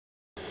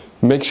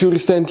Make sure you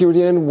stay until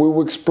the end. We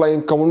will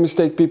explain common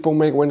mistake people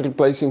make when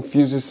replacing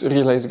fuses,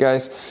 relays,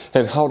 guys,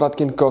 and how that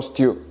can cost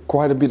you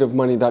quite a bit of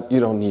money that you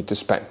don't need to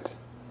spend.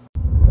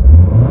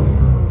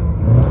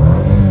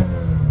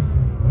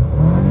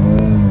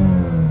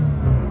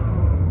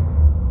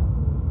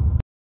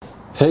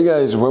 Hey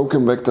guys,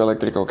 welcome back to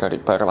Electrical Car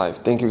Repair Live.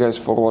 Thank you guys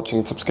for watching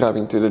and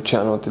subscribing to the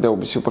channel. Today will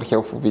be super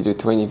helpful video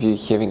to any of you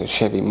having a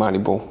Chevy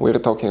Malibu. We're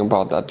talking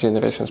about that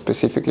generation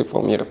specifically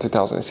from year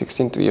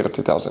 2016 to year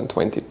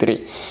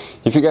 2023.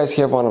 If you guys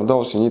have one of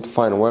those, you need to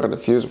find where the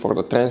fuse for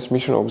the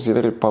transmission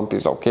auxiliary pump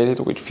is located,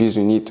 which fuse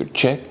you need to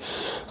check.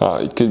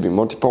 It could be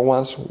multiple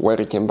ones,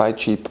 where you can buy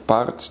cheap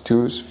parts,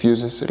 tools,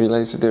 fuses,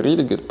 relays at a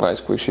really good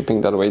price, quick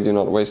shipping, that way do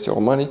not waste your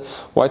money.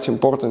 Why it's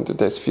important to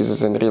test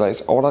fuses and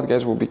relays, all that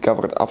guys will be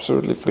covered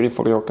absolutely free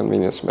for your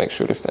convenience. Make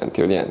sure you stay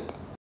until the end.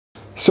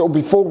 So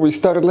before we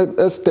start, let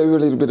us tell you a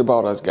little bit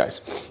about us, guys.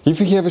 If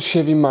you have a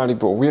Chevy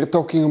Malibu, we're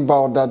talking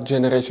about that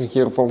generation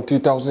here from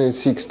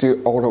 2006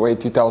 to all the way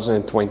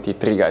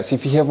 2023, guys.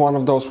 If you have one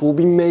of those, we'll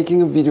be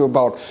making a video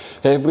about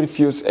every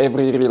fuse,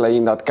 every relay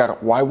in that car.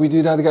 Why we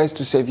do that, guys?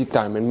 To save you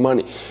time and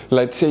money.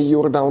 Let's say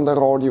you're down the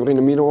road, you're in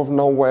the middle of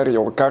nowhere,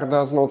 your car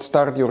does not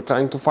start, you're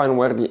trying to find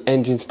where the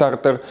engine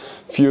starter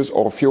fuse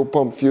or fuel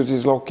pump fuse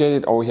is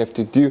located. All you have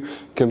to do,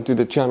 come to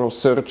the channel,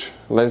 search,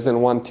 less than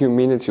 1-2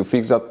 minutes, you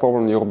fix that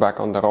problem, you're back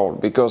on the road.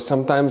 Because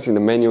sometimes in the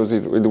menus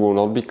it will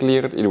not be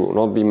cleared, it will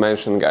not be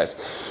mentioned, guys.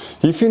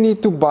 If you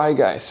need to buy,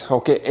 guys,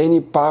 okay,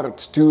 any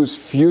parts, tools,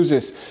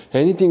 fuses,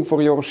 anything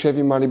for your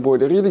Chevy Malibu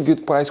at a really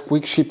good price,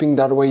 quick shipping,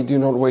 that way do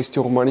not waste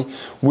your money,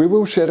 we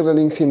will share the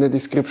links in the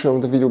description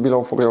of the video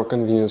below for your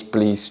convenience.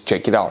 Please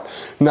check it out.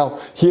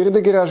 Now, here in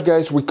the garage,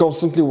 guys, we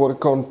constantly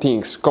work on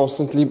things,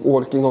 constantly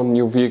working on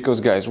new vehicles,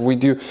 guys. We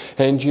do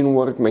engine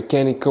work,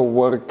 mechanical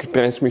work,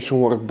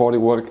 transmission work, body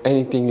work,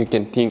 anything you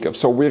can think of.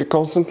 So we're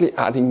constantly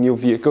adding new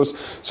vehicles.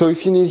 So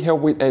if you need help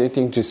with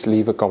anything, just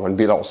leave a comment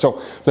below.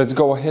 So let's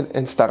go ahead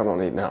and start on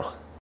it now.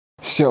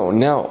 So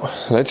now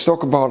let's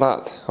talk about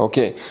that.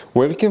 Okay,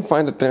 where you can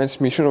find the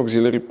transmission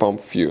auxiliary pump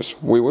fuse.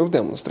 We will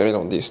demonstrate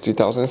on this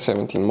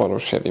 2017 model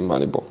Chevy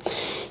Malibu.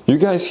 You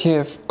guys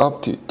have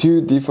up to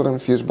 2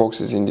 different fuse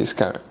boxes in this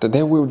car.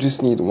 Today we'll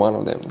just need one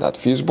of them. That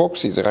fuse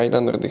box is right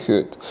under the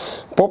hood.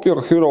 Pop your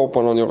hood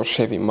open on your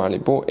Chevy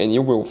Malibu and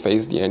you will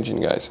face the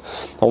engine, guys.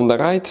 On the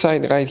right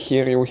side right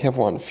here you have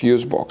one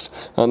fuse box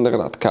under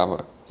that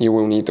cover. You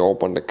will need to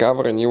open the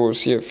cover and you will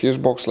see a fuse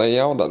box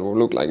layout that will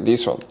look like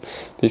this one.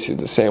 This is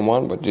the same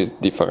one but just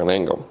different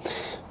angle.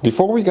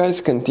 Before we guys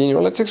continue,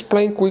 let's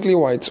explain quickly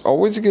why it's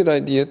always a good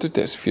idea to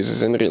test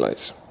fuses and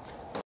relays.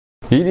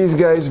 It is,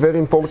 guys, very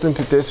important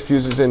to test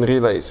fuses and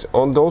relays.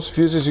 On those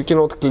fuses you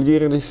cannot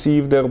clearly see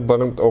if they're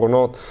burnt or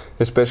not,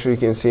 especially you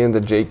can see in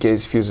the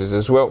J-case fuses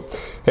as well.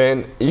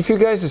 And if you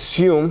guys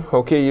assume,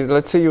 okay,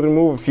 let's say you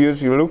remove a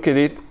fuse, you look at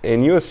it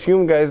and you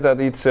assume, guys,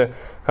 that it's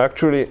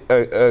actually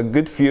a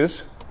good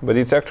fuse, but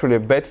it's actually a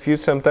bad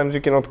fuse. Sometimes you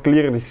cannot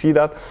clearly see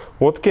that.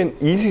 What can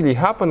easily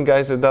happen,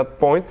 guys, at that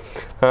point,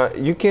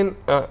 you can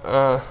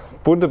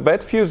put the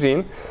bad fuse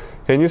in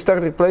and you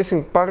start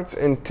replacing parts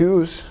and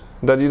tools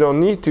that you don't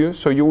need to,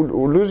 so you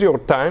lose your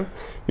time,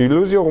 you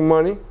lose your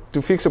money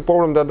to fix a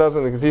problem that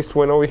doesn't exist,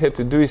 when all we had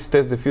to do is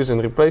test the fuse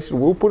and replace it.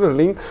 We'll put a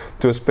link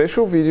to a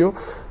special video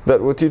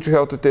that will teach you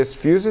how to test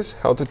fuses,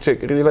 how to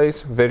check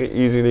relays very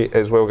easily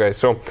as well, guys.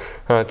 So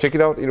check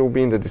it out, it will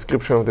be in the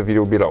description of the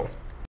video below.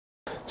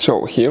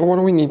 So here what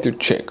we need to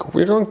check,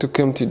 we're going to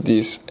come to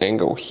this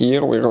angle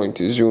here, we're going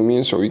to zoom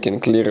in so we can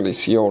clearly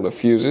see all the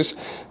fuses,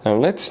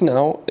 and let's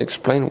now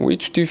explain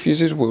which 2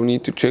 fuses we'll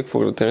need to check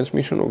for the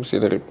transmission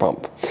auxiliary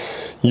pump.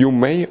 You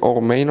may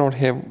or may not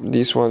have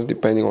these ones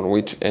depending on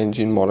which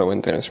engine model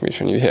and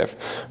transmission you have.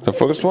 The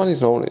first one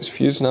is known as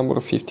fuse number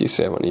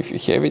 57. If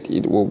you have it,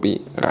 it will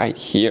be right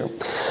here.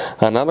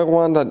 Another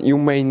one that you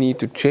may need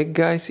to check,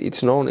 guys,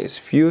 it's known as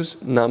fuse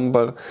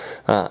number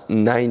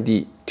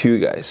 92,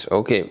 guys.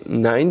 Okay,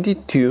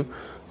 92,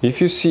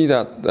 if you see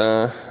that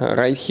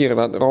right here,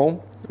 that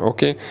row,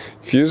 okay,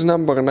 fuse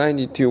number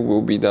 92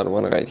 will be that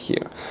one right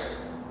here.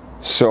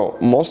 So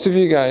most of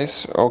you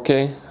guys,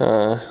 okay,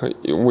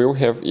 will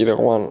have either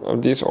one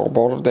of these or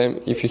both of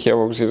them. If you have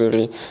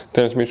auxiliary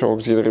transmission,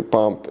 auxiliary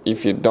pump,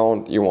 if you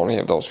don't, you won't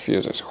have those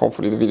fuses.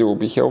 Hopefully the video will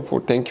be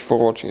helpful. Thank you for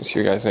watching. See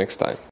you guys next time.